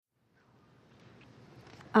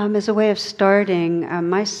As a way of starting,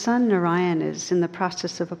 my son Narayan is in the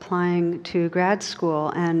process of applying to grad school,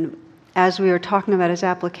 and as we were talking about his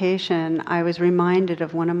application, I was reminded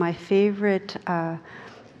of one of my favorite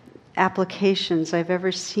applications I've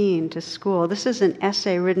ever seen to school. This is an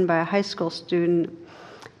essay written by a high school student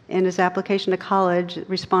in his application to college,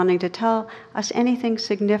 responding to tell us anything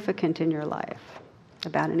significant in your life,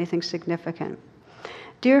 about anything significant.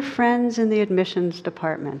 Dear friends in the admissions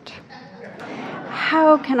department,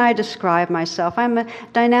 how can I describe myself? I'm a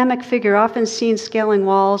dynamic figure, often seen scaling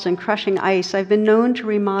walls and crushing ice. I've been known to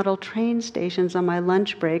remodel train stations on my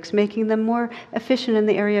lunch breaks, making them more efficient in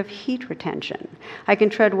the area of heat retention. I can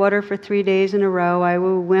tread water for 3 days in a row. I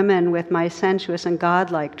woo women with my sensuous and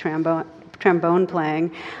godlike trombone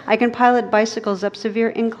playing. I can pilot bicycles up severe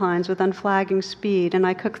inclines with unflagging speed, and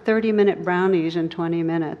I cook 30-minute brownies in 20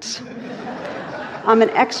 minutes. I'm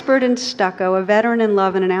an expert in stucco, a veteran in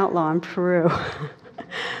love, and an outlaw in Peru.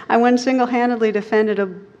 I once single-handedly defended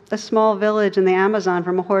a small village in the Amazon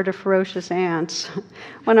from a horde of ferocious ants.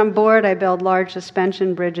 When I'm bored, I build large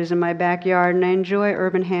suspension bridges in my backyard, and I enjoy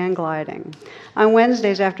urban hang gliding. On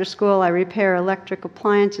Wednesdays after school, I repair electric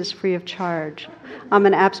appliances free of charge. I'm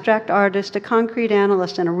an abstract artist, a concrete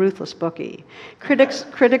analyst, and a ruthless bookie.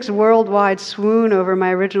 Critics worldwide swoon over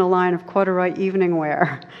my original line of corduroy evening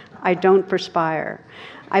wear. I don't perspire.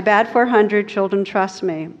 I bat 400, children trust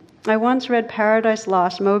me. I once read Paradise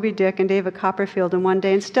Lost, Moby Dick, and David Copperfield in one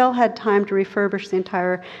day and still had time to refurbish the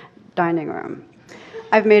entire dining room.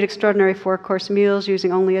 I've made extraordinary 4-course meals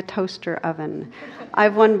using only a toaster oven.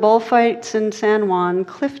 I've won bullfights in San Juan,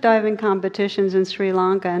 cliff diving competitions in Sri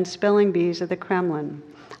Lanka, and spelling bees at the Kremlin.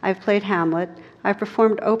 I've played Hamlet. I've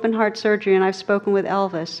performed open-heart surgery, and I've spoken with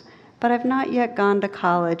Elvis. But I've not yet gone to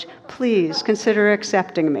college. Please consider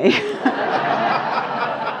accepting me.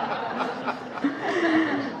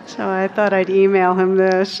 So I thought I'd email him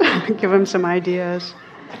this, give him some ideas.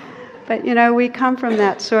 But, we come from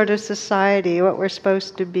that sort of society, what we're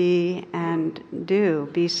supposed to be and do,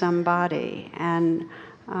 be somebody. And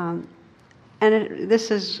this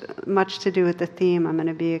has much to do with the theme I'm going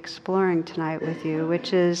to be exploring tonight with you,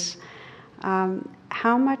 which is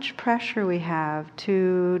how much pressure we have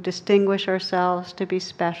to distinguish ourselves, to be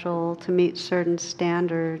special, to meet certain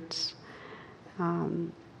standards.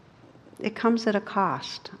 It comes at a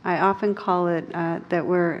cost. I often call it that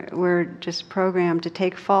we're just programmed to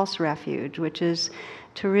take false refuge, which is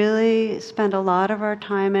to really spend a lot of our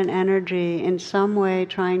time and energy in some way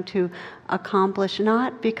trying to accomplish,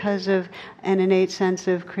 not because of an innate sense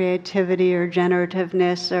of creativity or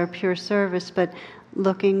generativeness or pure service, but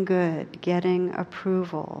looking good, getting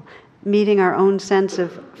approval, meeting our own sense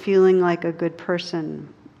of feeling like a good person.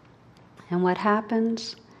 And what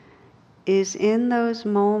happens is in those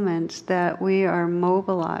moments that we are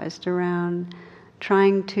mobilized around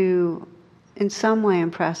trying to, in some way,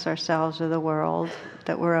 impress ourselves or the world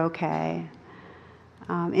that we're okay.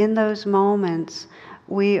 In those moments,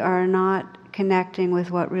 we are not connecting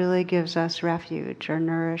with what really gives us refuge or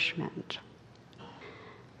nourishment.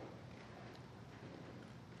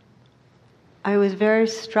 I was very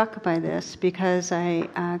struck by this because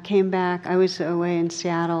I came back. I was away in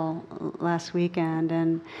Seattle last weekend,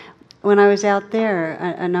 and when I was out there,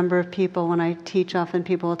 a number of people, when I teach, often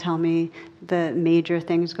people will tell me the major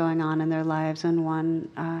things going on in their lives. And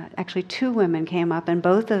actually 2 women came up, and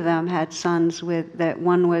both of them had sons with that.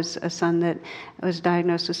 One was a son that was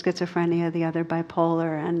diagnosed with schizophrenia, the other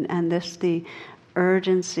bipolar, and the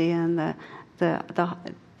urgency and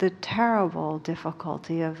the terrible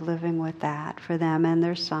difficulty of living with that for them and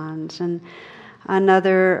their sons. And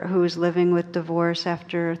another who was living with divorce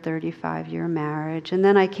after a 35-year marriage. And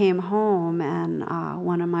then I came home, and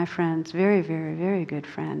one of my friends, very, very, very good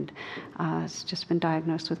friend, has just been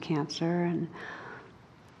diagnosed with cancer.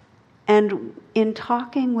 And in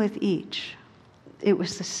talking with each, it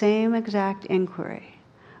was the same exact inquiry,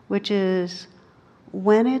 which is,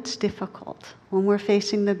 when it's difficult, when we're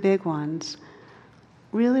facing the big ones,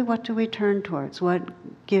 really what do we turn towards? What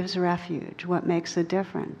gives refuge? What makes a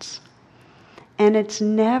difference? And it's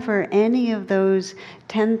never any of those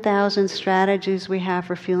 10,000 strategies we have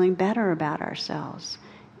for feeling better about ourselves.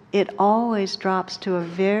 It always drops to a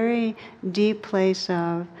very deep place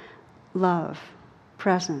of love,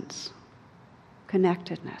 presence,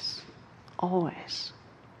 connectedness, always.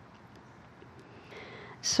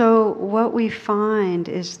 So what we find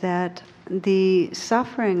is that the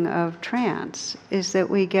suffering of trance is that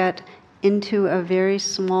we get into a very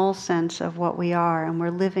small sense of what we are, and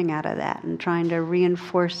we're living out of that and trying to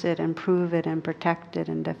reinforce it and prove it and protect it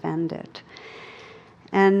and defend it.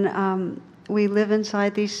 And we live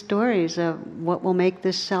inside these stories of what will make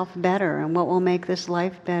this self better and what will make this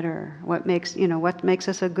life better, what makes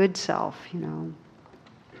us a good self,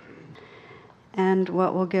 and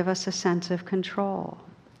what will give us a sense of control.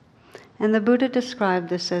 And the Buddha described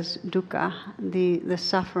this as dukkha, the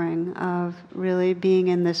suffering of really being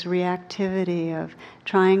in this reactivity of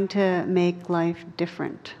trying to make life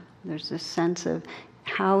different. There's this sense of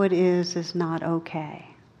how it is not okay.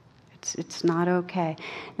 It's not okay.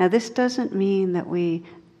 Now this doesn't mean that we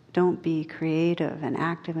don't be creative and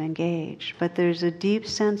active and engaged, but there's a deep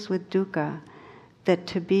sense with dukkha that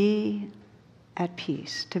to be at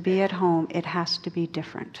peace, to be at home, it has to be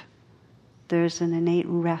different. There's an innate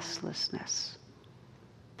restlessness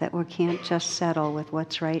that we can't just settle with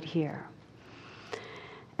what's right here.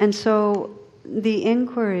 And so the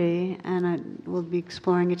inquiry, and we'll be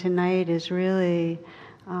exploring it tonight, is really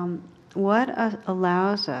what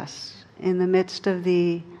allows us in the midst of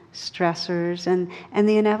the stressors and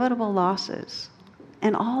the inevitable losses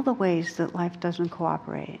and all the ways that life doesn't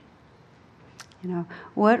cooperate.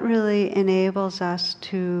 What really enables us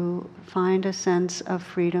to find a sense of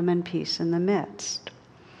freedom and peace in the midst.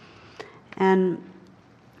 And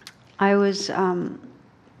I was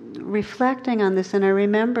reflecting on this, and I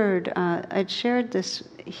remembered I'd shared this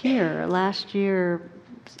here last year.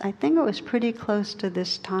 I think it was pretty close to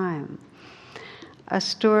this time. A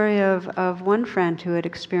story of one friend who had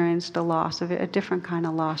experienced a loss, a different kind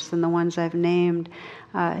of loss than the ones I've named.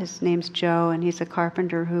 His name's Joe, and he's a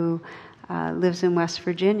carpenter who lives in West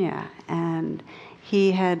Virginia. And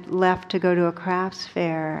he had left to go to a crafts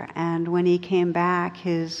fair, and when he came back,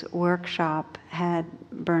 his workshop had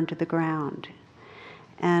burned to the ground.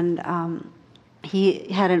 And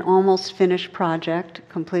he had an almost finished project,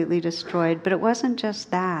 completely destroyed. But it wasn't just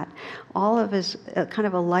that. All of his kind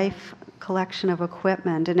of a life collection of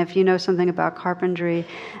equipment, and if you know something about carpentry,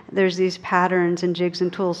 there's these patterns and jigs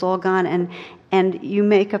and tools all gone, and you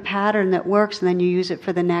make a pattern that works, and then you use it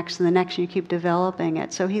for the next, and the next, and you keep developing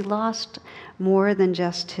it. So he lost more than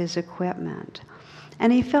just his equipment.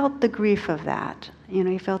 And he felt the grief of that.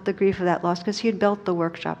 He felt the grief of that loss because he had built the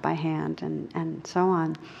workshop by hand and so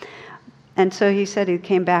on. And so he said he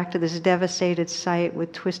came back to this devastated site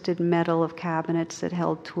with twisted metal of cabinets that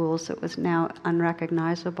held tools that was now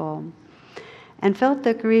unrecognizable. And felt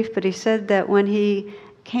the grief, but he said that when he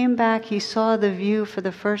came back, he saw the view for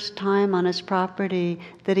the first time on his property,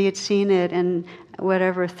 that he had seen it in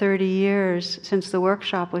 30 years since the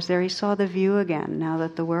workshop was there. He saw the view again now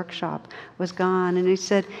that the workshop was gone. And he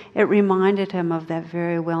said it reminded him of that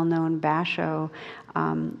very well-known Basho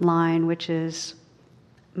line, which is,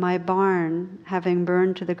 "My barn having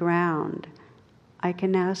burned to the ground, I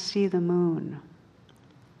can now see the moon."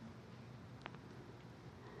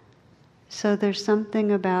 So there's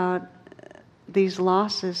something about these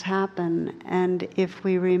losses happen, and if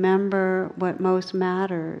we remember what most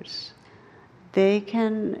matters, they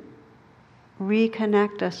can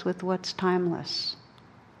reconnect us with what's timeless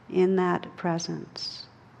in that presence.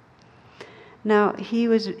 Now, he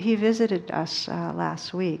visited us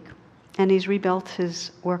last week, and he's rebuilt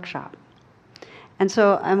his workshop. And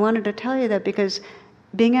so I wanted to tell you that because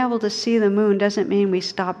being able to see the moon doesn't mean we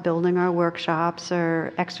stop building our workshops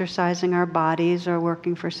or exercising our bodies or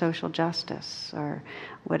working for social justice or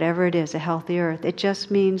whatever it is, a healthy earth. It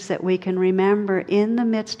just means that we can remember in the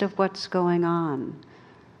midst of what's going on,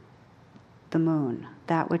 the moon,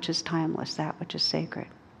 that which is timeless, that which is sacred.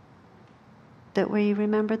 That we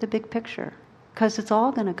remember the big picture, because it's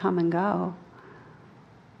all going to come and go.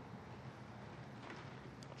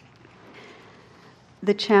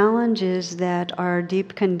 The challenge is that our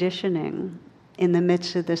deep conditioning in the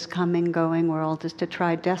midst of this coming, going world is to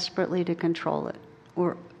try desperately to control it.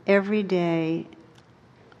 We're every day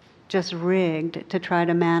just rigged to try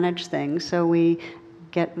to manage things so we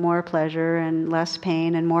get more pleasure and less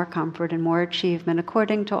pain and more comfort and more achievement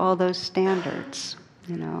according to all those standards,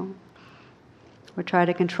 We try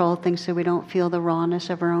to control things so we don't feel the rawness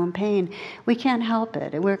of our own pain. We can't help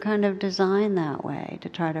it. We're kind of designed that way to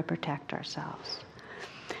try to protect ourselves.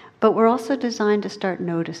 But we're also designed to start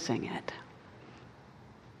noticing it.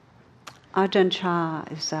 Ajahn Chah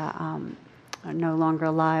is no longer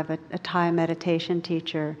alive, a Thai meditation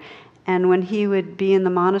teacher. And when he would be in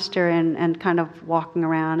the monastery and kind of walking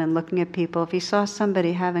around and looking at people, if he saw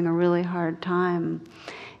somebody having a really hard time,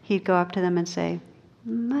 he'd go up to them and say,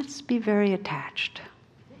 "Must be very attached.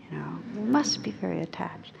 Must be very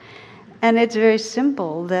attached." And it's very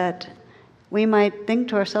simple that we might think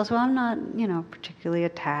to ourselves, well, I'm not, particularly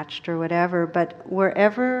attached or whatever, but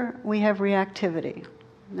wherever we have reactivity,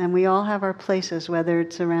 And we all have our places, whether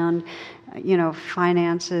it's around,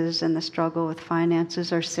 finances and the struggle with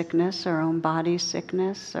finances, or sickness, our own body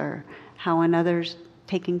sickness, or how another's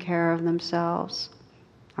taking care of themselves,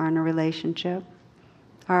 or in a relationship.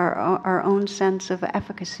 Our own sense of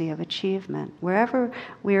efficacy, of achievement. Wherever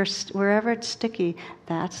it's sticky,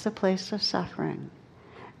 that's the place of suffering.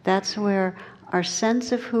 That's where our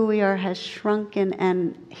sense of who we are has shrunken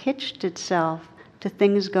and hitched itself to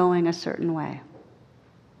things going a certain way.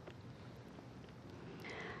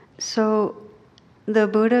 So the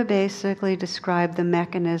Buddha basically described the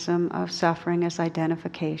mechanism of suffering as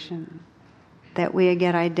identification. That we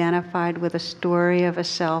get identified with a story of a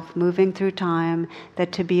self moving through time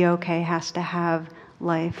that to be okay has to have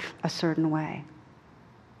life a certain way.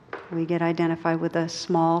 We get identified with a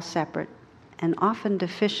small, separate, and often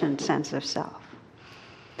deficient sense of self.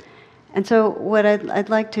 And so what I'd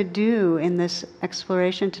like to do in this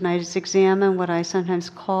exploration tonight is examine what I sometimes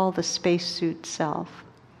call the spacesuit self.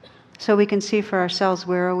 So we can see for ourselves,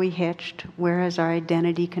 where are we hitched? Where has our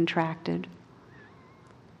identity contracted?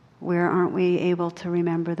 Where aren't we able to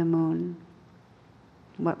remember the moon?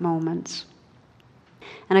 What moments?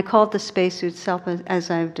 And I call it the spacesuit self,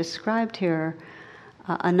 as I've described here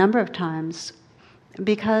a number of times,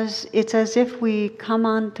 because it's as if we come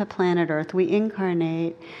onto planet Earth, we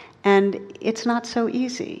incarnate, and it's not so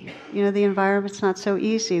easy. The environment's not so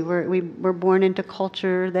easy. We're born into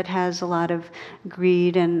culture that has a lot of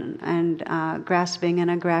greed and grasping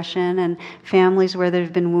and aggression, and families where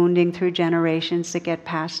there's been wounding through generations that get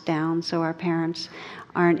passed down, so our parents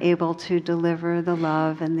aren't able to deliver the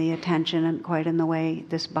love and the attention quite in the way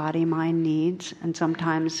this body-mind needs, and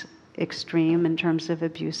sometimes extreme in terms of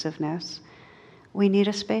abusiveness. We need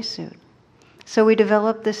a spacesuit. So we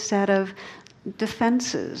develop this set of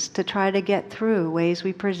defenses to try to get through, ways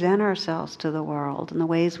we present ourselves to the world, and the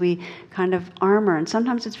ways we kind of armor. And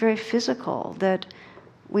sometimes it's very physical, that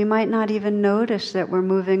we might not even notice that we're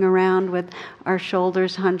moving around with our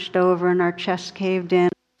shoulders hunched over and our chest caved in,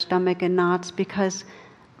 our stomach in knots, because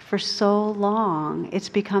for so long it's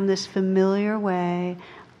become this familiar way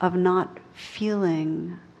of not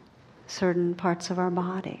feeling certain parts of our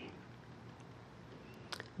body.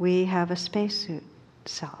 We have a spacesuit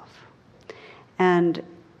self. And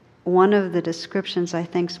one of the descriptions I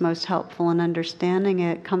think is most helpful in understanding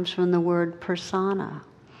it comes from the word persona.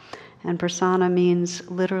 And persona means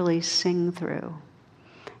literally sing through.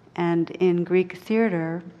 And in Greek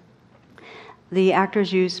theater, the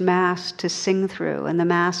actors used masks to sing through, and the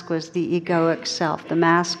mask was the egoic self. The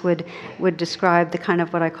mask would describe the kind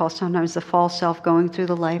of what I call sometimes the false self, going through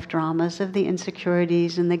the life dramas of the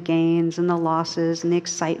insecurities and the gains and the losses and the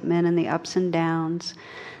excitement and the ups and downs,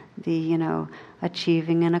 the,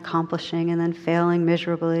 achieving and accomplishing and then failing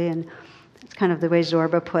miserably. And it's kind of the way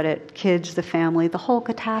Zorba put it, kids, the family, the whole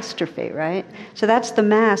catastrophe, right? So that's the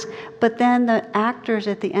mask. But then the actors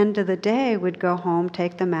at the end of the day would go home,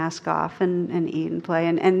 take the mask off and eat and play.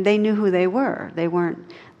 And they knew who they were. They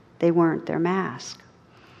weren't their mask.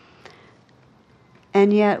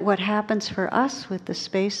 And yet what happens for us with the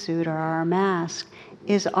spacesuit or our mask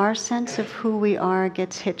is our sense of who we are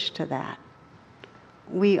gets hitched to that.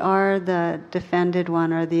 We are the defended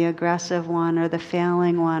one, or the aggressive one, or the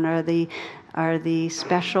failing one, or the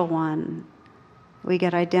special one. We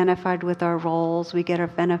get identified with our roles. We get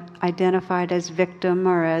identified as victim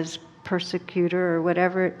or as persecutor or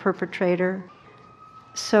whatever, perpetrator.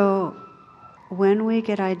 So when we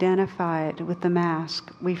get identified with the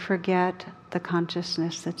mask, we forget the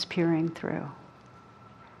consciousness that's peering through.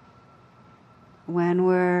 When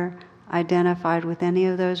we're identified with any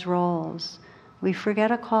of those roles, we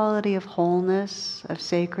forget a quality of wholeness, of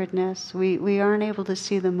sacredness. We aren't able to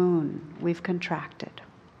see the moon. We've contracted.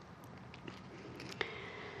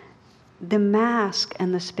 The mask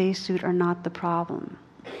and the spacesuit are not the problem.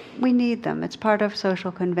 We need them. It's part of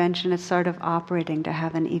social convention. It's sort of operating to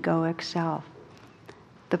have an egoic self.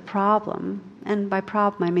 The problem, and by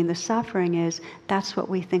problem I mean the suffering, is that's what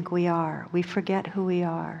we think we are. We forget who we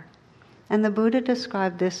are. And the Buddha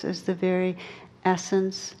described this as the very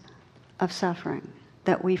essence of suffering,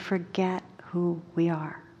 that we forget who we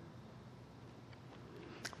are.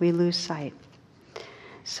 We lose sight.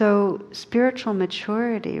 So spiritual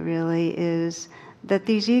maturity really is that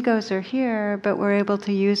these egos are here, but we're able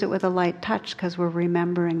to use it with a light touch because we're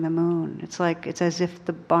remembering the moon. It's as if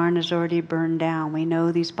the barn is already burned down. We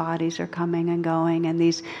know these bodies are coming and going and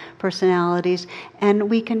these personalities, and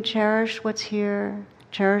we can cherish what's here,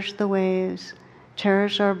 cherish the waves,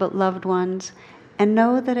 cherish our loved ones, and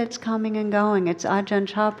know that it's coming and going. It's Ajahn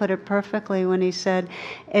Chah put it perfectly when he said,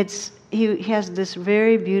 he has this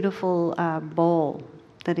very beautiful bowl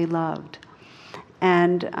that he loved.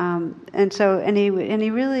 It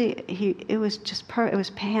was just it was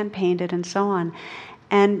hand painted and so on.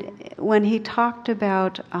 And when he talked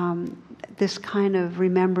about this kind of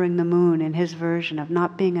remembering the moon in his version of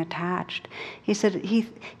not being attached, he said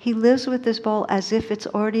he lives with this bowl as if it's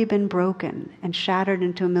already been broken and shattered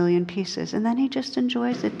into a million pieces, and then he just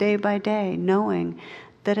enjoys it day by day, knowing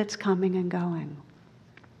that it's coming and going.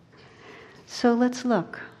 So let's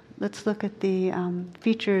look at the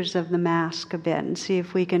features of the mask a bit and see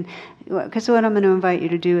if we can, because what I'm going to invite you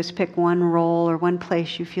to do is pick one role or one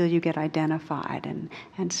place you feel you get identified,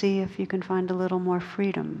 and see if you can find a little more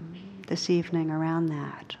freedom this evening around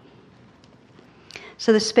that.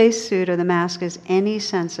 So the spacesuit or the mask is any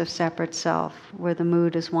sense of separate self where the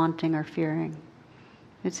mood is wanting or fearing.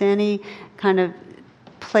 It's any kind of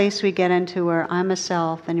place we get into where I'm a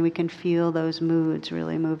self and we can feel those moods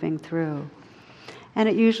really moving through. And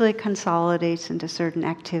it usually consolidates into certain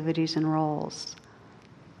activities and roles.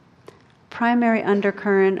 Primary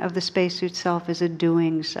undercurrent of the spacesuit self is a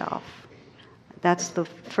doing self. That's the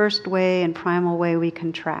first way and primal way we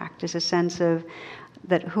contract, is a sense of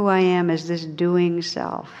that who I am is this doing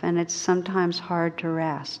self, and it's sometimes hard to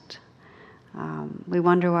rest. We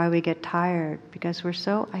wonder why we get tired, because we're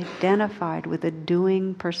so identified with a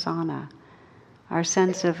doing persona. Our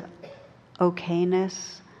sense of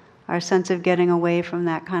okayness, our sense of getting away from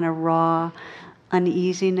that kind of raw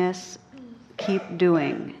uneasiness, keep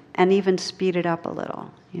doing, and even speed it up a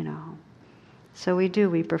little, So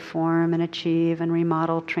we perform and achieve and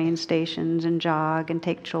remodel train stations and jog and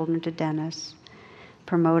take children to dentists,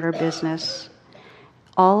 promote our business,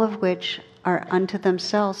 all of which are unto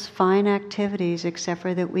themselves fine activities, except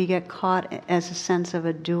for that we get caught as a sense of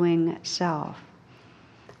a doing self.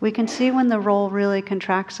 We can see when the role really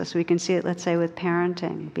contracts us. We can see it, let's say, with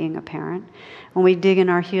parenting, being a parent. When we dig in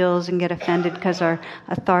our heels and get offended because our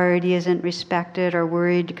authority isn't respected, or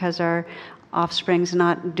worried because our offspring's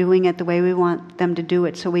not doing it the way we want them to do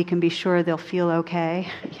it so we can be sure they'll feel okay,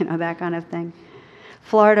 that kind of thing.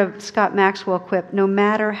 Florida Scott Maxwell quipped, "No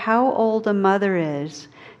matter how old a mother is,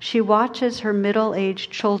 she watches her middle-aged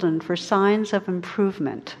children for signs of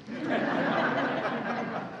improvement."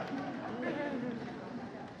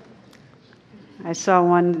 I saw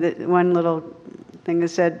one little thing that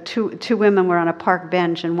said two women were on a park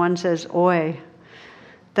bench, and one says, "Oi."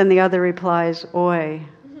 Then the other replies, "Oi."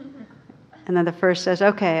 And then the first says,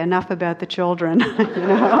 "Okay, enough about the children."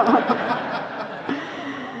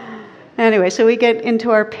 Anyway, so we get into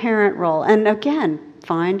our parent role. And again,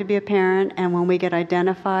 fine to be a parent, and when we get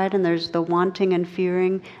identified and there's the wanting and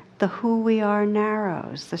fearing, the who we are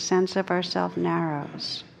narrows, the sense of ourself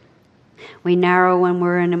narrows. We narrow when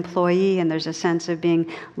we're an employee and there's a sense of being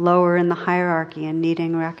lower in the hierarchy and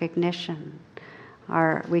needing recognition.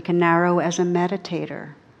 We can narrow as a meditator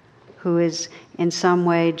who is in some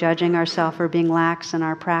way judging ourselves for being lax in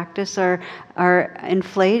our practice, or are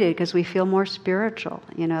inflated because we feel more spiritual.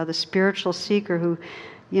 The spiritual seeker who,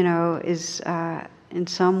 is in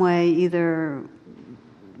some way either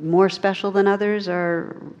more special than others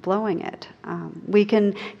or blowing it. We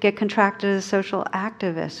can get contracted as a social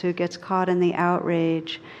activist who gets caught in the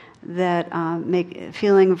outrage that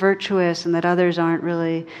feeling virtuous and that others aren't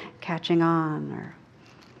really catching on,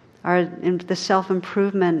 or the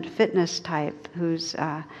self-improvement fitness type who's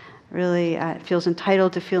really feels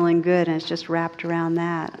entitled to feeling good and is just wrapped around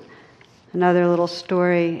that. Another little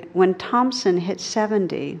story, when Thompson hit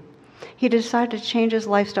 70, he decided to change his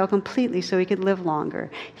lifestyle completely so he could live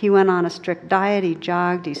longer. He went on a strict diet, he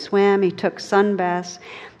jogged, he swam, he took sunbaths.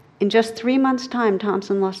 In just 3 months' time,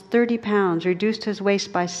 Thompson lost 30 pounds, reduced his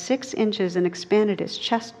waist by 6 inches, and expanded his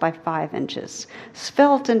chest by 5 inches.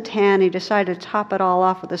 Svelte and tan, he decided to top it all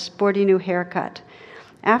off with a sporty new haircut.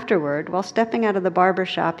 Afterward, while stepping out of the barber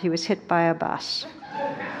shop, he was hit by a bus.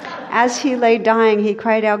 As he lay dying, he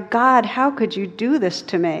cried out, "God, how could you do this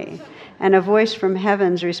to me?" And a voice from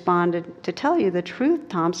heavens responded, "To tell you the truth,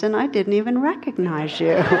 Thompson, I didn't even recognize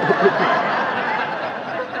you."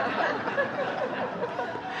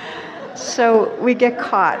 So we get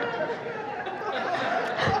caught.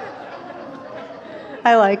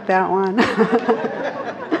 I like that one.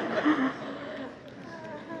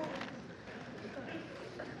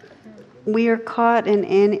 We are caught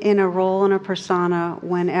in a role and a persona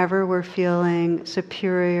whenever we're feeling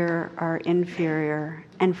superior or inferior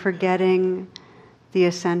and forgetting the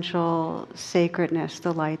essential sacredness,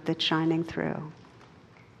 the light that's shining through.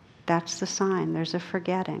 That's the sign. There's a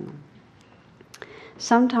forgetting.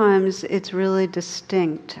 sometimes it's really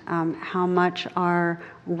distinct how much our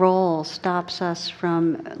role stops us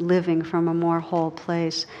from living from a more whole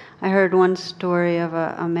place. I heard one story of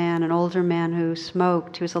a man, an older man who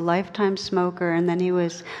smoked. He was a lifetime smoker, and then he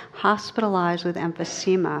was hospitalized with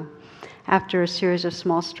emphysema after a series of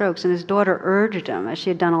small strokes. And his daughter urged him, as she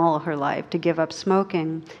had done all of her life, to give up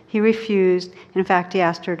smoking. He refused. In fact, he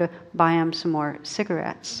asked her to buy him some more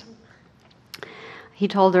cigarettes. He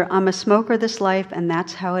told her, "I'm a smoker this life, and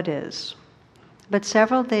that's how it is." But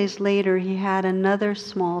several days later, he had another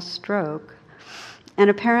small stroke. And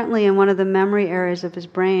apparently in one of the memory areas of his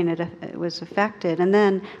brain, it was affected. And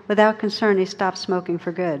then, without concern, he stopped smoking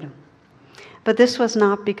for good. But this was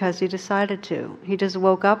not because he decided to. He just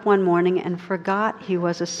woke up one morning and forgot he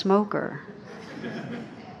was a smoker.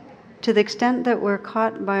 To the extent that we're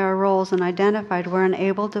caught by our roles and identified, we're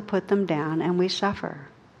unable to put them down, and we suffer.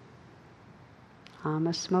 I'm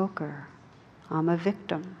a smoker. I'm a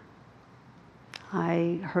victim.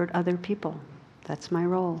 I hurt other people. That's my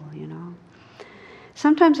role,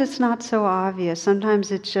 Sometimes it's not so obvious.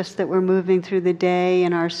 Sometimes it's just that we're moving through the day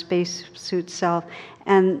in our spacesuit self.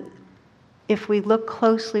 And if we look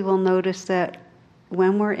closely, we'll notice that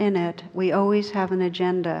when we're in it, we always have an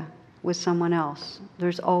agenda with someone else.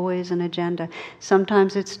 There's always an agenda.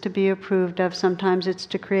 Sometimes it's to be approved of. Sometimes it's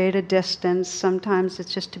to create a distance. Sometimes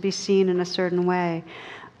it's just to be seen in a certain way.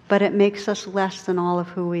 But it makes us less than all of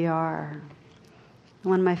who we are.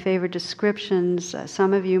 One of my favorite descriptions,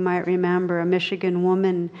 some of you might remember, a Michigan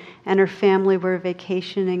woman and her family were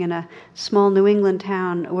vacationing in a small New England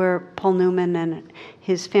town where Paul Newman and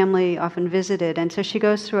his family often visited. And so she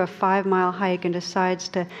goes through a 5-mile hike and decides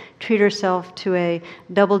to treat herself to a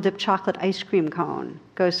double-dip chocolate ice cream cone.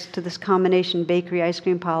 Goes to this combination bakery ice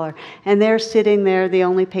cream parlor. And they're sitting there, the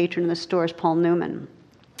only patron in the store is Paul Newman.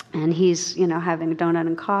 And he's, having a donut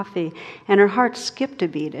and coffee. And her heart skipped a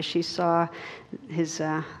beat as she saw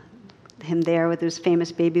him there with his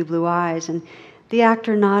famous baby blue eyes. And the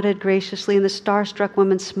actor nodded graciously, and the starstruck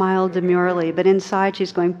woman smiled demurely. But inside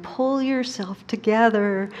she's going, "Pull yourself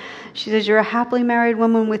together." She says, "You're a happily married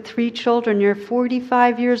woman with 3 children. You're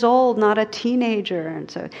 45 years old, not a teenager."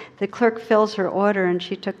 And so the clerk fills her order, and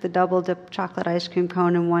she took the double-dip chocolate ice cream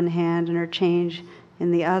cone in one hand and her change in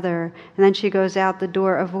the other. And then she goes out the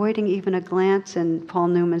door, avoiding even a glance in Paul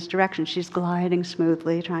Newman's direction. She's gliding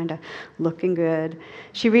smoothly, trying to looking good.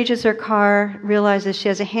 She reaches her car, realizes she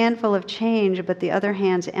has a handful of change, but the other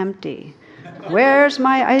hand's empty. "Where's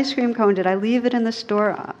my ice cream cone? Did I leave it in the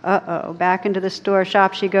store?" Uh-oh. Back into the store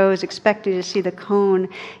shop she goes, expecting to see the cone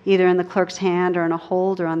either in the clerk's hand or in a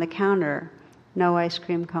holder on the counter. No ice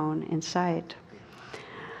cream cone in sight.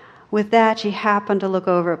 With that, she happened to look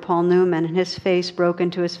over at Paul Newman, and his face broke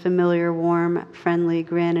into his familiar, warm, friendly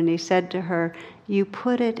grin, and he said to her, "You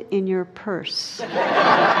put it in your purse."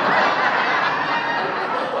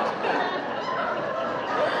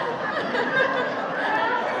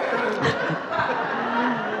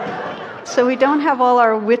 So we don't have all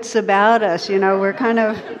our wits about us, we're kind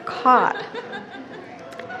of caught.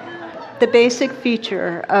 The basic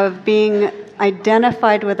feature of being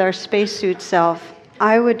identified with our spacesuit self,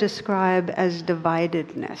 I would describe as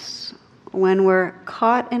dividedness. When we're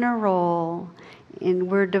caught in a role and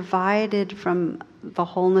we're divided from the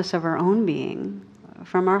wholeness of our own being,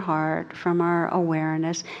 from our heart, from our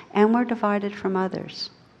awareness, and we're divided from others.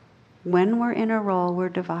 When we're in a role, we're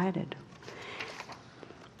divided.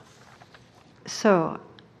 So,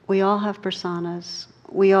 we all have personas.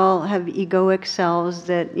 We all have egoic selves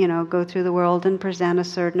that, go through the world and present a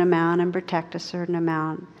certain amount and protect a certain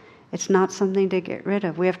amount. It's not something to get rid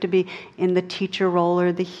of. We have to be in the teacher role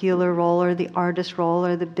or the healer role or the artist role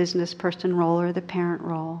or the business person role or the parent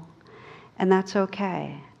role. And that's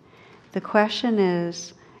okay. The question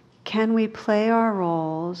is, can we play our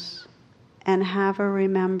roles and have a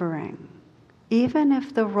remembering? Even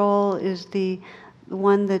if the role is the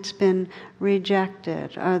one that's been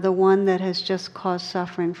rejected or the one that has just caused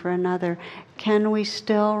suffering for another, can we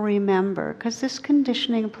still remember? Because this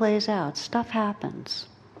conditioning plays out. Stuff happens.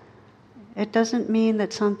 It doesn't mean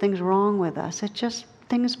that something's wrong with us. It just,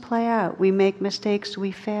 things play out. We make mistakes,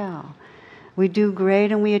 we fail. We do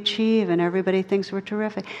great and we achieve and everybody thinks we're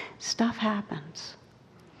terrific. Stuff happens.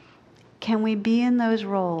 Can we be in those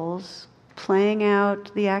roles, playing out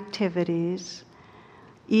the activities,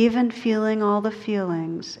 even feeling all the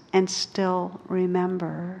feelings, and still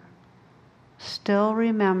remember? Still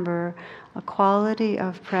remember a quality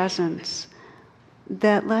of presence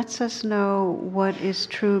that lets us know what is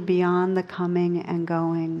true beyond the coming and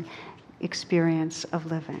going experience of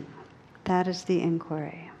living. That is the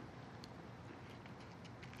inquiry.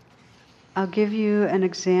 I'll give you an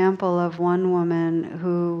example of one woman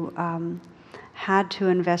who had to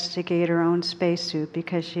investigate her own spacesuit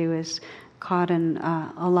because she was caught in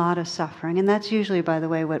a lot of suffering. And that's usually, by the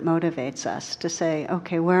way, what motivates us to say,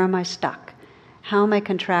 okay, where am I stuck? How am I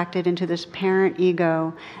contracted into this parent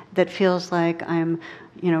ego that feels like I'm,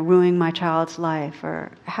 ruining my child's life?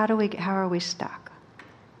 Or how are we stuck?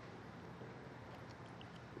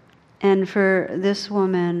 And for this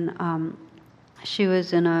woman, she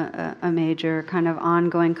was in a major kind of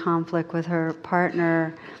ongoing conflict with her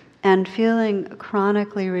partner and feeling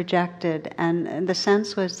chronically rejected. And the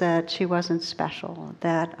sense was that she wasn't special,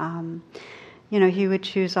 that he would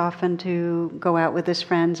choose often to go out with his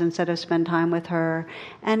friends instead of spend time with her.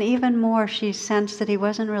 And even more, she sensed that he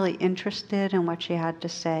wasn't really interested in what she had to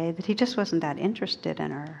say, that he just wasn't that interested in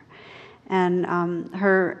her. And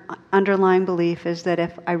her underlying belief is that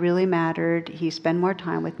if I really mattered, he'd spend more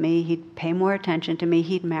time with me, he'd pay more attention to me,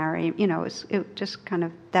 he'd marry. It just kind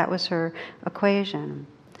of, that was her equation.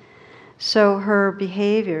 So her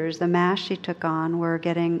behaviors, the mask she took on, were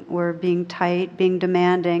being tight, being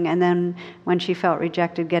demanding, and then when she felt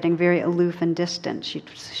rejected, getting very aloof and distant.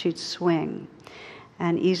 She'd swing,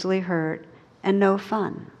 and easily hurt, and no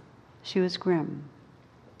fun. She was grim.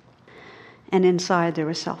 And inside there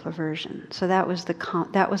was self-aversion. So that was the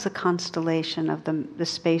constellation of the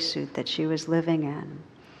spacesuit that she was living in.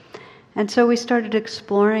 And so we started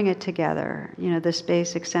exploring it together, this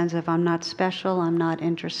basic sense of I'm not special, I'm not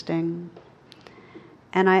interesting.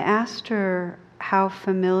 And I asked her how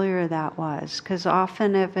familiar that was, because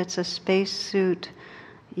often if it's a spacesuit,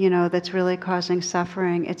 that's really causing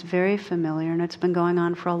suffering, it's very familiar and it's been going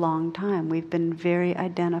on for a long time. We've been very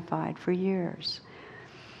identified for years.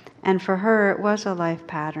 And for her, it was a life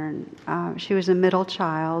pattern. She was a middle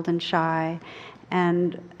child and shy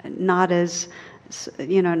and not as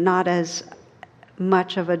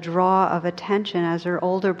much of a draw of attention as her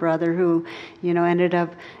older brother who, ended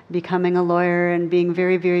up becoming a lawyer and being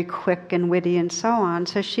very, very quick and witty and so on.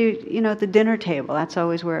 So she, at the dinner table, that's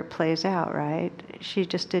always where it plays out, right? She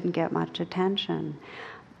just didn't get much attention.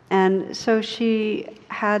 And so she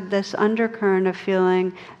had this undercurrent of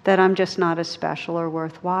feeling that I'm just not as special or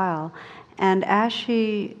worthwhile. And as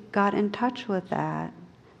she got in touch with that,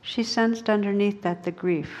 she sensed underneath that the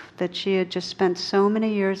grief, that she had just spent so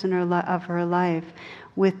many years of her life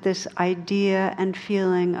with this idea and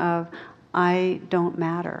feeling of, I don't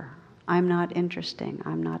matter, I'm not interesting,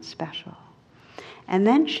 I'm not special. And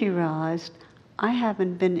then she realized, I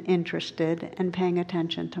haven't been interested in paying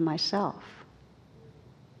attention to myself.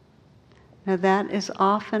 Now that is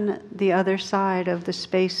often the other side of the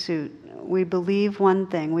spacesuit. We believe one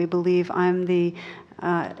thing, we believe I'm the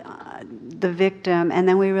victim, and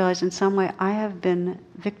then we realize in some way I have been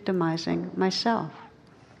victimizing myself.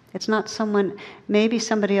 It's not maybe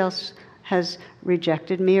somebody else has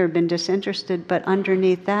rejected me or been disinterested, but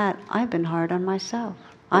underneath that, I've been hard on myself.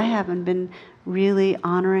 I haven't been really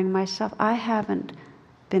honoring myself. I haven't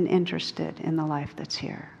been interested in the life that's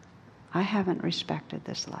here. I haven't respected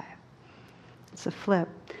this life. It's a flip.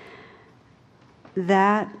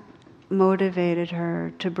 That motivated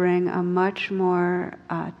her to bring a much more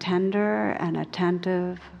tender and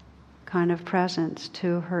attentive kind of presence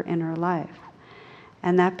to her inner life.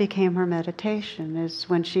 And that became her meditation, is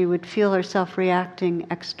when she would feel herself reacting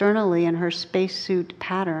externally in her spacesuit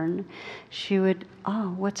pattern, she would,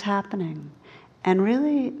 what's happening? And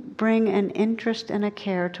really bring an interest and a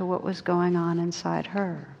care to what was going on inside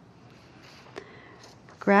her.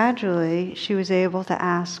 Gradually, she was able to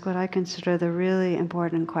ask what I consider the really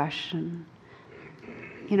important question.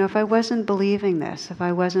 If I wasn't believing this, if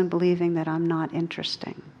I wasn't believing that I'm not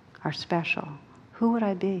interesting or special, who would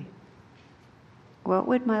I be? What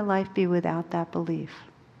would my life be without that belief?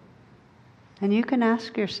 And you can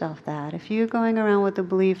ask yourself that. If you're going around with the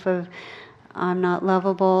belief of, I'm not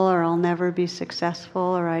lovable, or I'll never be successful,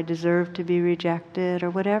 or I deserve to be rejected,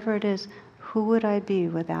 or whatever it is, who would I be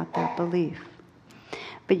without that belief?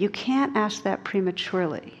 But you can't ask that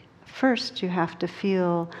prematurely. First, you have to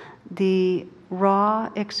feel the raw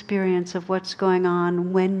experience of what's going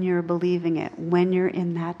on when you're believing it, when you're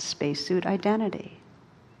in that spacesuit identity.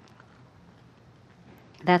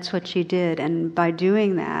 That's what she did, and by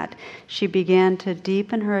doing that, she began to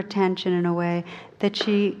deepen her attention in a way that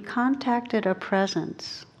she contacted a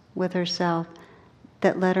presence with herself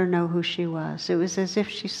that let her know who she was. It was as if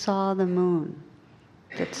she saw the moon.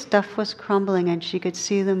 That stuff was crumbling and she could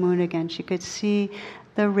see the moon again. She could see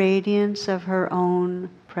the radiance of her own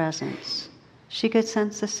presence. She could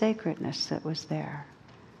sense the sacredness that was there,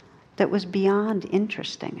 that was beyond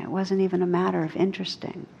interesting. It wasn't even a matter of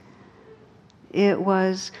interesting. It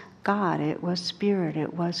was God, it was spirit,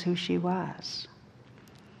 it was who she was.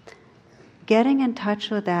 Getting in touch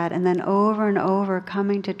with that, and then over and over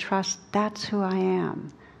coming to trust, that's who I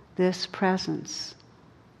am. This presence,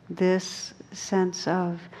 this sense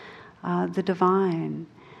of the divine,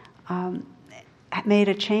 made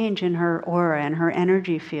a change in her aura and her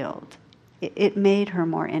energy field. It made her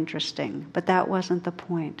more interesting, but that wasn't the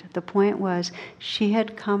point. The point was she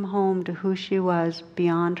had come home to who she was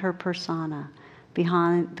beyond her persona,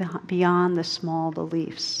 beyond the small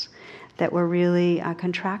beliefs that were really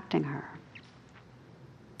contracting her.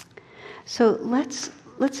 So let's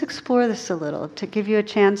explore this a little, to give you a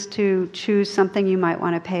chance to choose something you might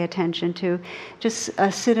want to pay attention to. Just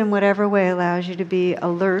sit in whatever way allows you to be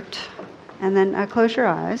alert, and then close your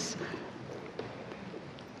eyes.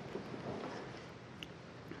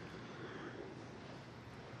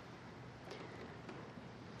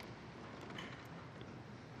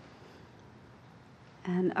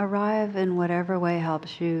 And arrive in whatever way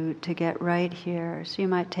helps you to get right here. So you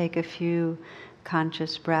might take a few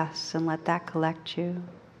conscious breaths and let that collect you.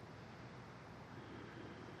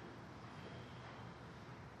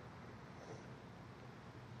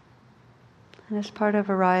 And as part of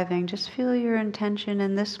arriving, just feel your intention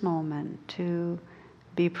in this moment to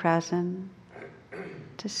be present,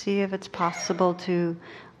 to see if it's possible to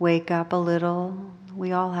wake up a little.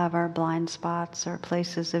 We all have our blind spots, our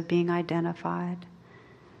places of being identified.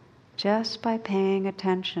 Just by paying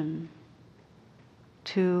attention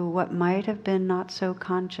to what might have been not so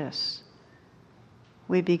conscious,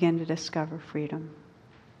 we begin to discover freedom.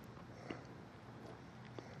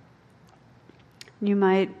 You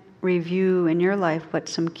might review in your life what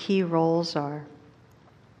some key roles are.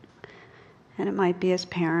 And it might be as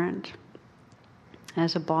parent,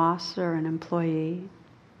 as a boss or an employee,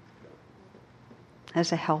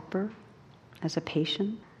 as a helper, as a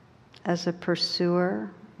patient, as a pursuer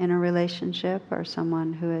in a relationship, or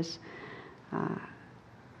someone who is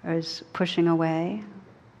pushing away.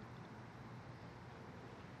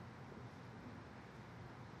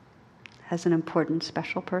 As an important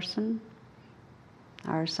special person,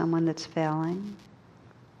 or someone that's failing.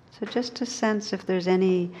 So just to sense if there's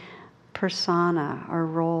any persona or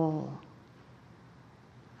role,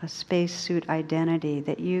 a spacesuit identity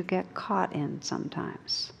that you get caught in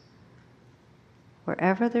sometimes.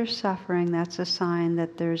 Wherever there's suffering, that's a sign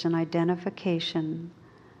that there's an identification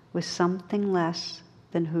with something less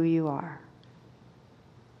than who you are.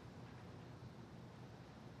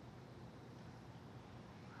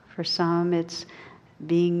 For some, it's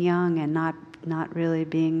being young and not really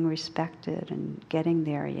being respected and getting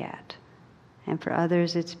there yet. And for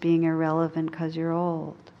others, it's being irrelevant because you're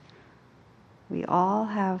old. We all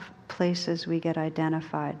have places we get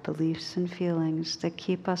identified, beliefs and feelings that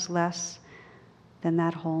keep us less than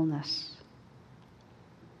that wholeness.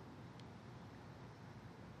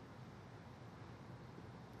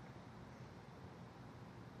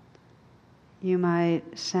 You might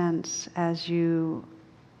sense as you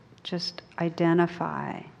just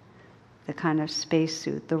identify the kind of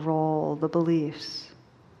spacesuit, the role, the beliefs,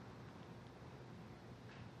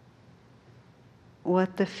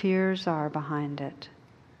 what the fears are behind it.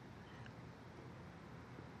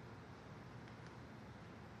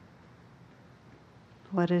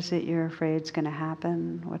 What is it you're afraid is going to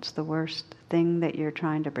happen? What's the worst thing that you're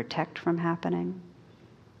trying to protect from happening?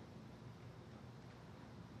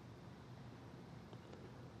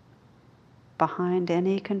 Behind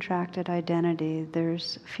any contracted identity,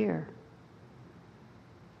 there's fear.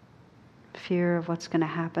 Fear of what's going to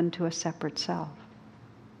happen to a separate self.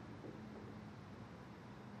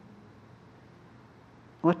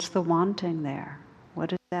 What's the wanting there?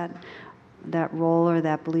 What is that role or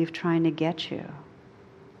that belief trying to get you?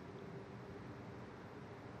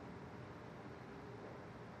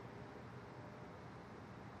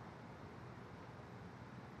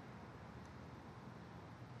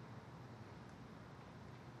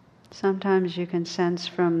 Sometimes you can sense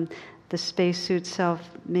from the spacesuit self,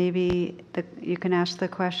 maybe you can ask the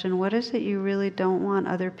question, what is it you really don't want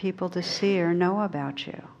other people to see or know about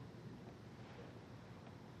you?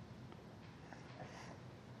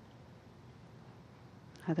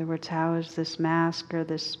 In other words, how is this mask or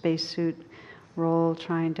this spacesuit role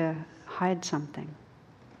trying to hide something?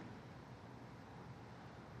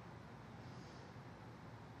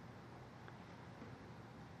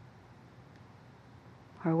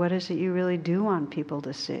 Or what is it you really do want people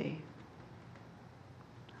to see?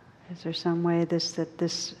 Is there some way that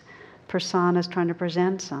this persona is trying to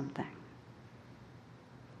present something?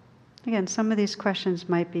 Again, some of these questions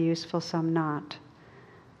might be useful, some not.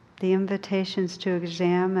 The invitations to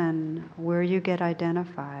examine where you get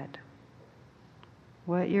identified.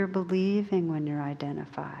 what you're believing when you're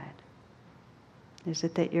identified. Is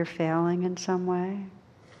it that you're failing in some way?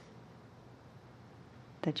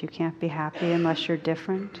 That you can't be happy unless you're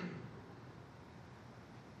different?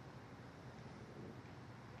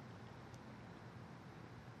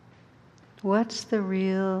 What's the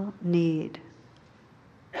real need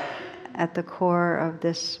at the core of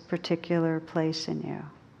this particular place in you?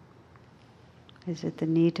 Is it the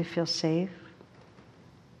need to feel safe?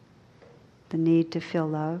 The need to feel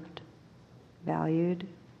loved, valued,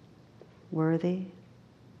 worthy?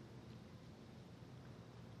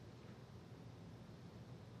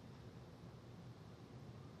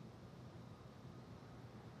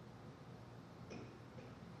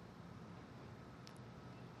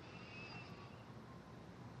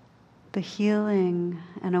 The healing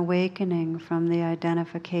and awakening from the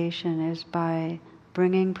identification is by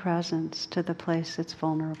bringing presence to the place that's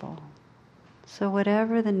vulnerable. So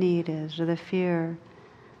whatever the need is, or the fear,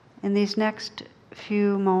 in these next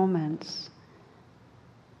few moments,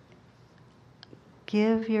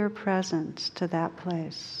 give your presence to that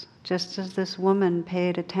place. Just as this woman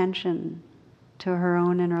paid attention to her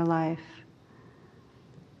own inner life,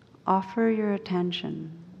 offer your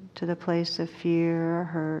attention to the place of fear or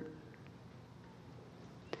hurt.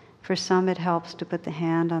 For some, it helps to put the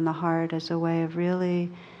hand on the heart as a way of really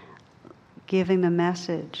giving the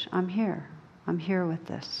message, I'm here with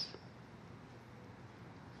this.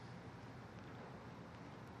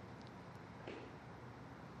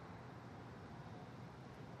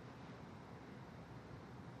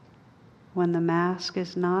 When the mask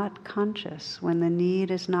is not conscious, when the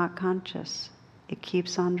need is not conscious, it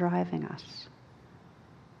keeps on driving us.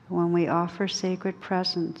 When we offer sacred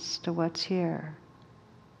presence to what's here,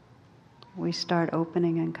 we start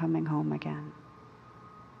opening and coming home again.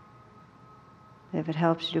 If it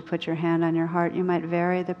helps you to put your hand on your heart, you might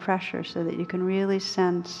vary the pressure so that you can really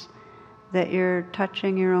sense that you're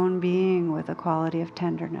touching your own being with a quality of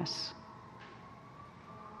tenderness.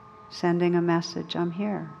 Sending a message, I'm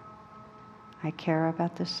here. I care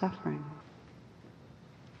about this suffering.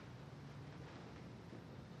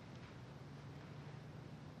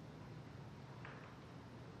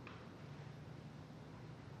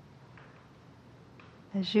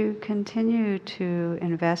 As you continue to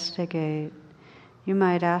investigate, you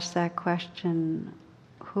might ask that question,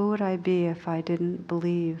 who would I be if I didn't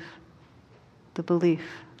believe the belief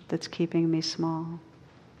that's keeping me small?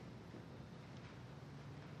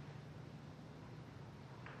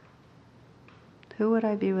 Who would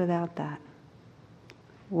I be without that?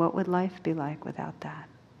 What would life be like without that?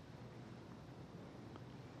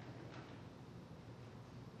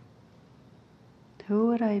 Who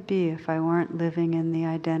would I be if I weren't living in the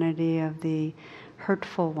identity of the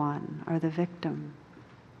hurtful one, or the victim,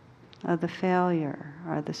 of the failure,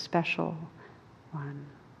 or the special one?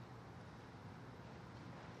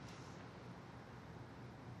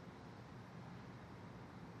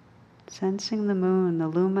 Sensing the moon, the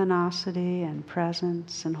luminosity and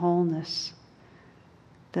presence and wholeness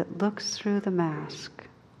that looks through the mask,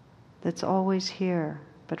 that's always here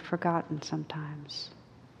but forgotten sometimes.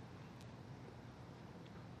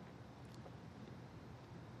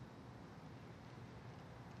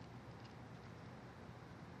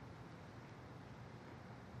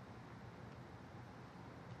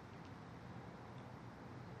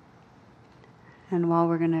 And while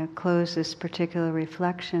we're going to close this particular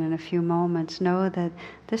reflection in a few moments, know that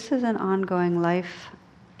this is an ongoing life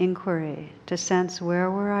inquiry to sense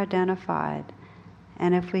where we're identified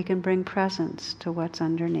and if we can bring presence to what's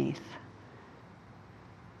underneath.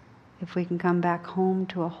 If we can come back home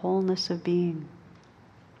to a wholeness of being.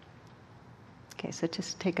 Okay, so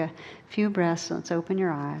just take a few breaths. Let's open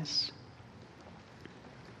your eyes.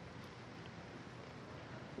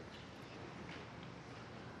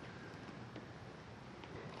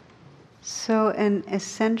 So an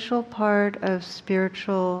essential part of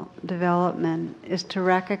spiritual development is to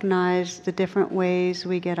recognize the different ways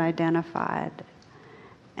we get identified.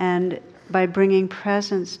 And by bringing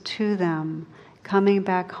presence to them, coming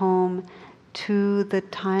back home to the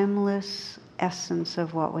timeless essence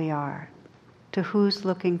of what we are, to who's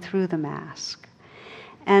looking through the mask.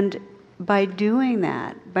 And by doing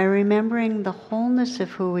that, by remembering the wholeness of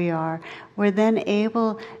who we are, we're then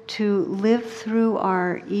able to live through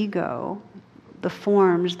our ego, the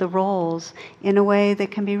forms, the roles, in a way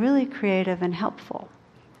that can be really creative and helpful.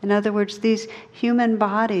 In other words, these human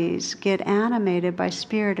bodies get animated by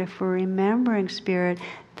spirit. If we're remembering spirit,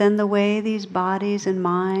 then the way these bodies and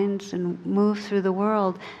minds and move through the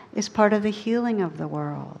world is part of the healing of the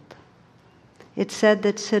world. It's said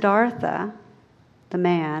that Siddhartha, the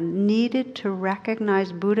man, needed to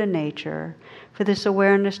recognize Buddha nature for this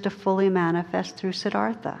awareness to fully manifest through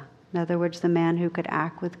Siddhartha. In other words, the man who could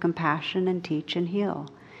act with compassion and teach and heal.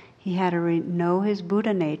 He had to know his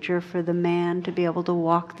Buddha nature for the man to be able to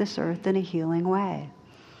walk this earth in a healing way.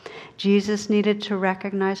 Jesus needed to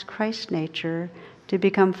recognize Christ's nature to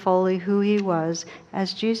become fully who he was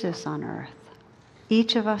as Jesus on earth.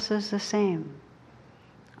 Each of us is the same.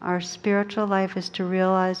 Our spiritual life is to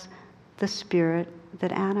realize the spirit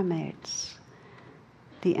that animates,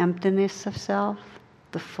 the emptiness of self,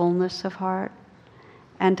 the fullness of heart,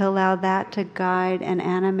 and to allow that to guide and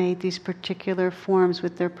animate these particular forms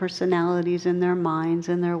with their personalities and their minds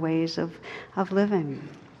and their ways of living.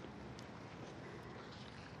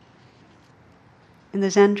 In the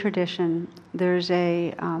Zen tradition, there's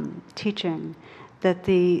a teaching that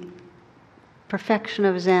the perfection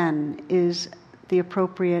of Zen is the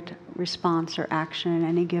appropriate response or action in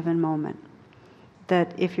any given moment.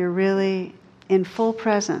 That if you're really in full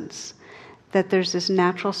presence, that there's this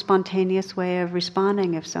natural, spontaneous way of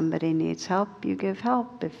responding. If somebody needs help, you give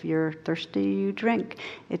help. If you're thirsty, you drink.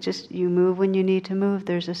 It's just, you move when you need to move.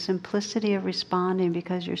 There's a simplicity of responding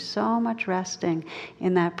because you're so much resting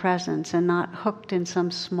in that presence and not hooked in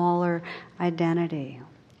some smaller identity.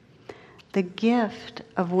 The gift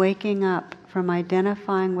of waking up from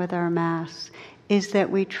identifying with our masks is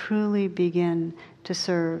that we truly begin to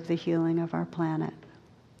serve the healing of our planet,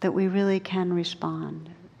 that we really can respond.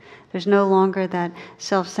 There's no longer that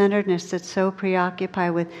self-centeredness that's so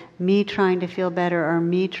preoccupied with me trying to feel better or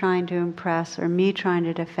me trying to impress or me trying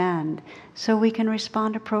to defend, so we can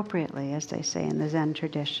respond appropriately, as they say in the Zen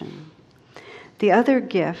tradition. The other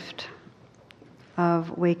gift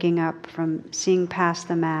of waking up from seeing past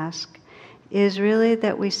the mask is really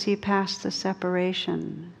that we see past the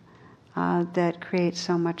separation that creates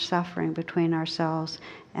so much suffering between ourselves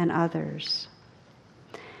and others.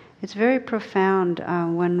 It's very profound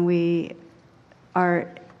when we are,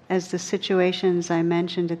 as the situations I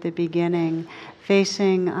mentioned at the beginning,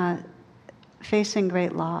 facing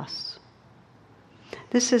great loss.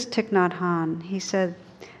 This is Thich Nhat Hanh. He said,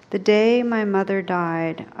 "The day my mother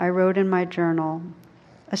died, I wrote in my journal,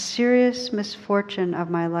 'A serious misfortune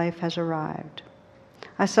of my life has arrived.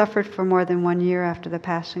 I suffered for more than 1 year after the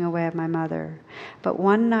passing away of my mother. But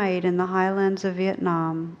one night in the highlands of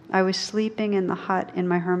Vietnam, I was sleeping in the hut in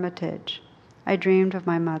my hermitage. I dreamed of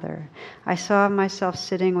my mother. I saw myself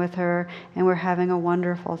sitting with her, and we're having a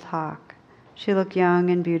wonderful talk. She looked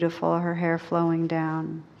young and beautiful, her hair flowing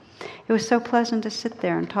down. It was so pleasant to sit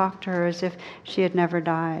there and talk to her as if she had never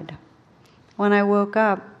died. When I woke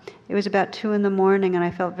up, it was about 2 a.m, and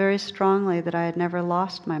I felt very strongly that I had never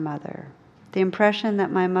lost my mother. The impression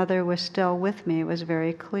that my mother was still with me was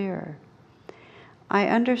very clear. I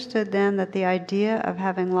understood then that the idea of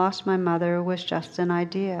having lost my mother was just an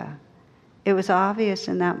idea. It was obvious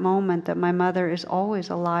in that moment that my mother is always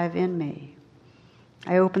alive in me.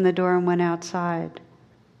 I opened the door and went outside.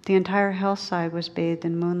 The entire hillside was bathed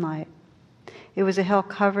in moonlight. It was a hill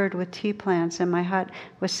covered with tea plants, and my hut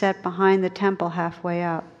was set behind the temple halfway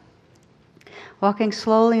up. Walking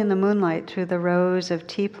slowly in the moonlight through the rows of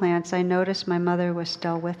tea plants, I noticed my mother was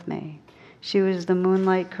still with me. She was the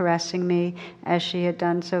moonlight caressing me as she had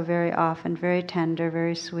done so very often, very tender,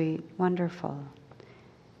 very sweet, wonderful.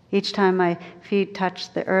 Each time my feet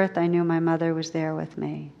touched the earth, I knew my mother was there with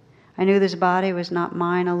me. I knew this body was not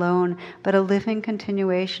mine alone, but a living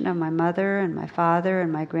continuation of my mother and my father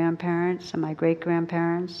and my grandparents and my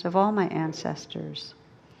great-grandparents, of all my ancestors.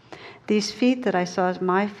 These feet that I saw as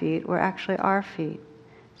my feet were actually our feet.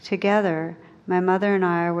 Together, my mother and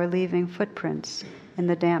I were leaving footprints in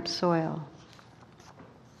the damp soil.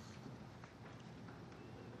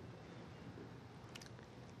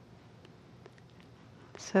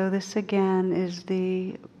 So this again is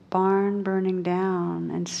the barn burning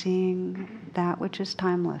down and seeing that which is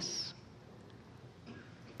timeless.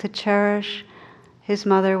 To cherish his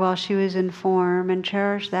mother while she was in form and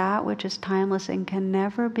cherish that which is timeless and can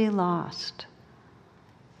never be lost.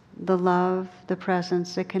 The love, the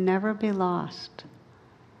presence that can never be lost.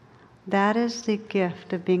 That is the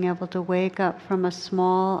gift of being able to wake up from a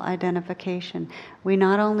small identification. We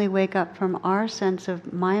not only wake up from our sense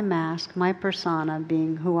of my mask, my persona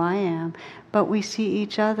being who I am, but we see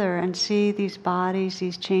each other and see these bodies,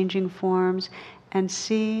 these changing forms, and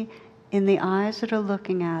see in the eyes that are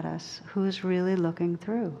looking at us who's really looking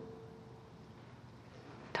through.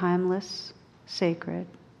 Timeless, sacred,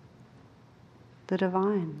 the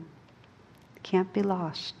divine. Can't be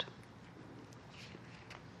lost.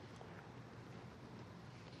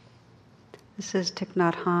 This is Thich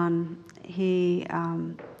Nhat Hanh. He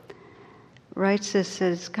writes this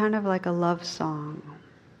as kind of like a love song.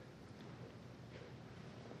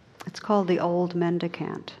 It's called The Old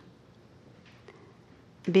Mendicant.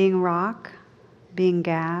 Being rock, being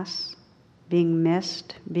gas, being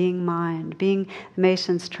mist, being mind, being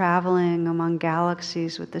masons traveling among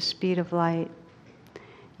galaxies with the speed of light.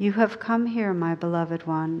 You have come here, my beloved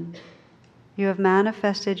one. You have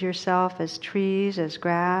manifested yourself as trees, as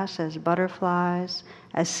grass, as butterflies,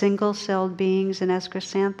 as single-celled beings and as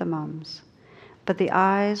chrysanthemums. But the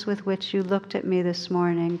eyes with which you looked at me this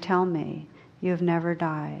morning tell me you have never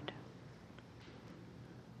died.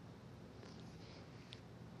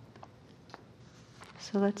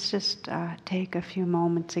 So let's just take a few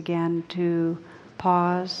moments again to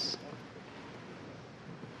pause,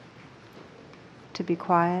 to be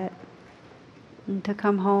quiet, and to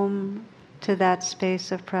come home to that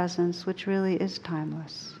space of presence which really is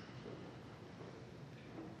timeless.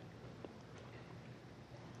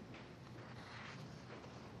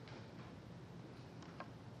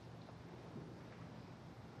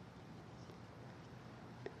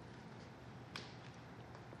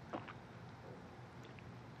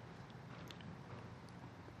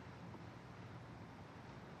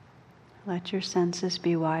 Let your senses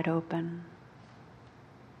be wide open,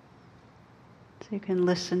 so you can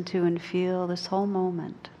listen to and feel this whole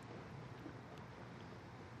moment.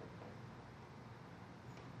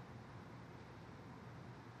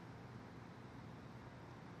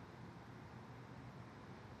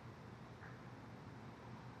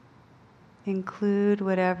 Include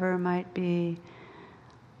whatever might be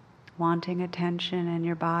wanting attention in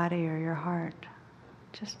your body or your heart,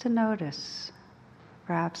 just to notice.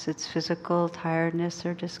 Perhaps it's physical tiredness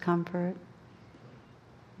or discomfort.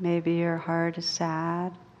 Maybe your heart is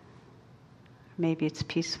sad. Maybe it's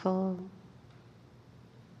peaceful.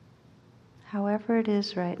 However it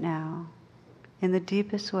is right now, in the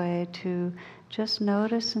deepest way, to just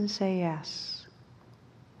notice and say yes,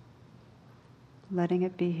 letting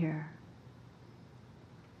it be here.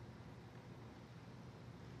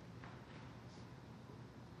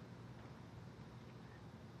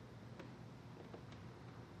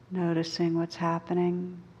 Noticing what's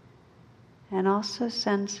happening, and also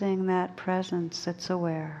sensing that presence that's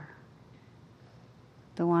aware,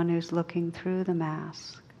 the one who's looking through the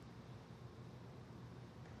mask,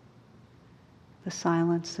 the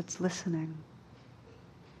silence that's listening.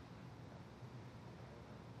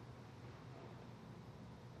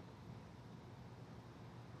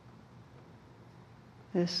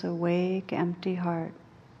 This awake, empty heart.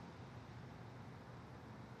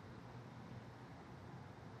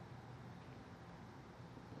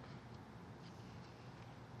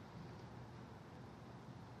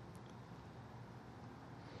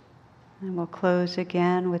 And we'll close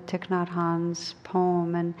again with Thich Nhat Hanh's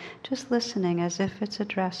poem and just listening as if it's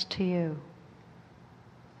addressed to you.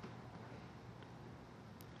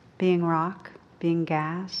 Being rock, being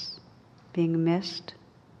gas, being mist,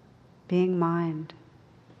 being mind,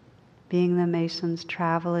 being the masons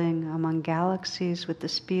traveling among galaxies with the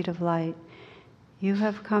speed of light, you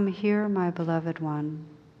have come here, my beloved one.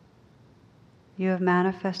 You have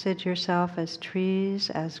manifested yourself as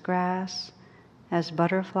trees, as grass, as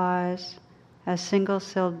butterflies, as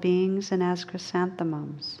single-celled beings, and as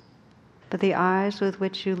chrysanthemums. But the eyes with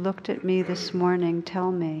which you looked at me this morning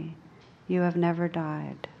tell me you have never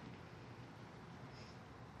died.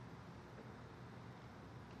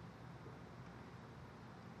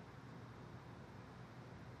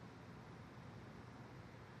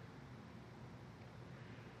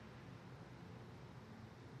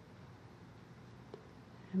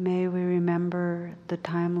 May we remember the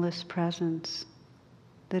timeless presence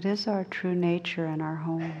that is our true nature and our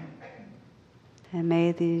home. And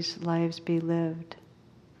may these lives be lived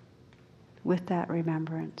with that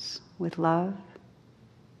remembrance, with love,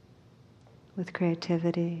 with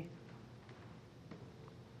creativity,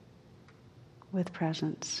 with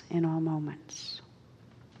presence in all moments.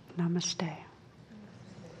 Namaste.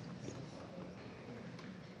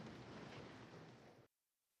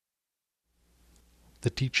 The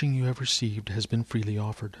teaching you have received has been freely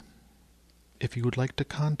offered. If you would like to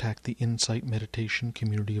contact the Insight Meditation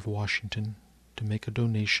Community of Washington to make a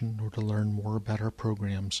donation or to learn more about our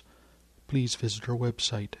programs, please visit our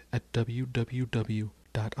website at www.imcw.org.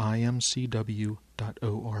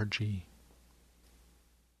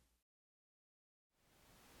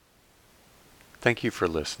 Thank you for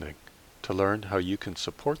listening. To learn how you can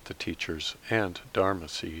support the teachers and Dharma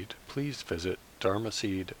Seed, please visit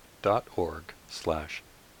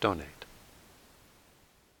dharmaseed.org/donate.